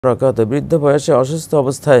বরকাত। বৃদ্ধ বয়সে অসুস্থ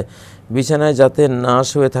অবস্থায় বিছানায় যাতে না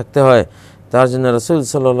শুয়ে থাকতে হয় তার জন্য রাসূল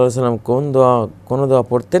সাল্লাল্লাহু আলাইহি সাল্লাম কোনো দোয়া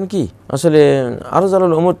পড়তেন কি? আসলে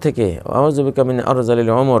আরজালুল উমর থেকে আউযু বিকা মিন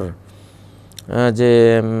আরজালিল উমর, যে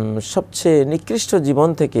সবচেয়ে নিকৃষ্ট জীবন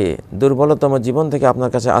থেকে, দুর্বলতম জীবন থেকে আপনার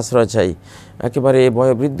কাছে আশ্রয় চাই। একেবারে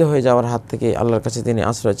বয়োবৃদ্ধ হয়ে যাওয়ার হাত থেকে আল্লাহর কাছে তিনি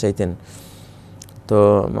আশ্রয় চাইতেন। তো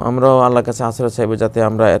আমরাও আল্লাহর কাছে আশ্রয় চাইব যাতে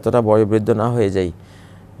আমরা এতটা বয়োবৃদ্ধ না হয়ে যাই।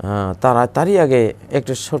 তারই আগে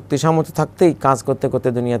একটু শক্তি সামর্থ্য থাকতেই কাজ করতে করতে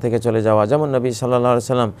দুনিয়া থেকে চলে যাওয়া। যেমন নবী সাল্লাল্লাহু আলাইহি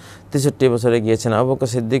সাল্লাম 63 বছরে গিয়েছেন, আবু বকর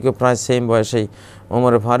সিদ্দিকও প্রায় সেম বয়সেই,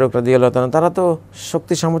 ওমর ফারুক রাদিয়াল্লাহু তাআলা তারা তো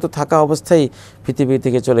শক্তি সামর্থ্য থাকা অবস্থায় পৃথিবী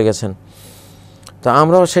থেকে চলে গেছেন। তো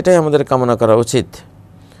আমরাও সেটাই আমাদের কামনা করা উচিত।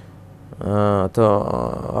 তো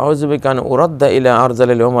আউযু বিকা আন উরাদ্দা ইলা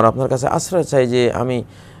আরজালিল উমর, আপনার কাছে আশ্রয় চাই যে আমি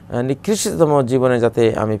নিকৃষ্টতম জীবনে যাতে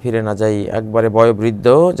আমি ফিরে না যাই, একবারে বয়োবৃদ্ধ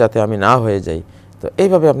যাতে আমি না হয়ে যাই। তো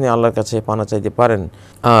এইভাবে আপনি আল্লাহর কাছে পানা চাইতে পারেন।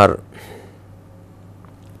 আর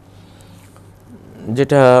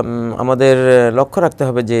যেটা আমাদের লক্ষ্য রাখতে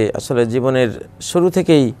হবে যে আসলে জীবনের শুরু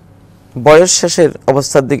থেকেই বয়স শেষের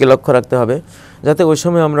অবস্থার দিকে লক্ষ্য রাখতে হবে, যাতে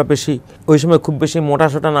ওই সময় খুব বেশি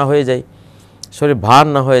মোটাসোটা না হয়ে যায়, শরীর ভার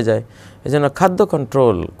না হয়ে যায়। এই জন্য খাদ্য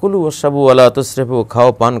কন্ট্রোল, কুলু ওয়াশরাবু ওয়ালা তুসরিফু, খাও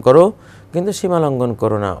পান করো কিন্তু সীমা লঙ্ঘন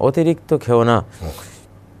করো না, অতিরিক্ত খেও না।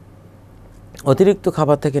 অতিরিক্ত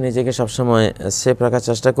খাবার থেকে নিজেকে সবসময় সেফ রাখার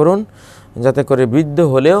চেষ্টা করুন, যাতে করে বৃদ্ধ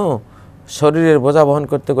হলেও শরীরের বোঝা বহন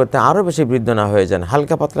করতে করতে আরও বেশি বৃদ্ধ না হয়ে যান।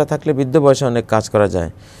 হালকা পাতলা থাকলে বৃদ্ধ বয়সে অনেক কাজ করা যায়।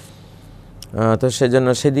 তো সেজন্য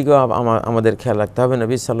সেদিকেও আমাদের খেয়াল রাখতে হবে।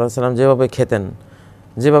 নবী সাল্লাল্লাহু আলাইহি সাল্লাম যেভাবে খেতেন,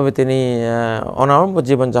 যেভাবে তিনি অনাড়ম্বর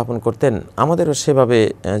জীবনযাপন করতেন, আমাদেরও সেভাবে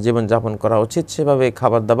জীবনযাপন করা উচিত, সেভাবে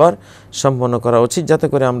খাবার দাবার সম্পন্ন করা উচিত, যাতে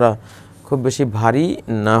করে আমরা খুব বেশি ভারী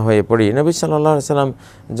না হয়ে পড়ি। নবী সাল্লাল্লাহু আলাইহি সাল্লাম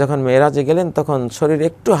যখন মেরাজে গেলেন তখন শরীর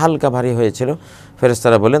একটু হালকা ভারী হয়েছিল।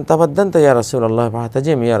 ফেরেশতারা বললেন, তাবাদ্দানতা ইয়া রাসূলুল্লাহ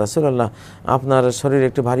ফাহতাজিম, ইয়া রাসূলুল্লাহ আপনার শরীর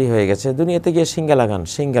একটু ভারী হয়ে গেছে, দুনিয়াতে গিয়ে সিঙ্গা লাগান।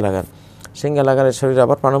 সিঙ্গা লাগালে শরীর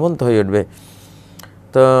আবার প্রাণবন্ত হয়ে উঠবে।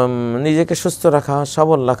 তো নিজেকে সুস্থ রাখা,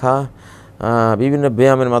 সবল রাখা, বিভিন্ন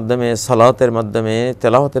ব্যায়ামের মাধ্যমে, সালাতের মাধ্যমে,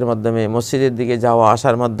 তেলাওয়াতের মাধ্যমে, মসজিদের দিকে যাওয়া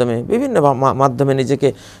আসার মাধ্যমে, বিভিন্ন মাধ্যমে নিজেকে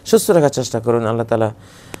সুস্থ রাখার চেষ্টা করুন। আল্লাহ তাআলা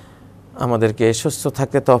আমাদেরকে সুস্থ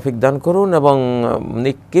থাকতে তৌফিক দান করুন এবং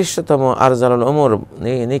নিকৃষ্টতম আরজালুল উমর,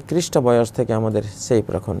 নিকৃষ্ট বয়স থেকে আমাদের সেফ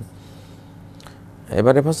রাখুন।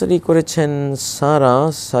 এবারে ফসলি করেছেন সারা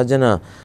সাজনা।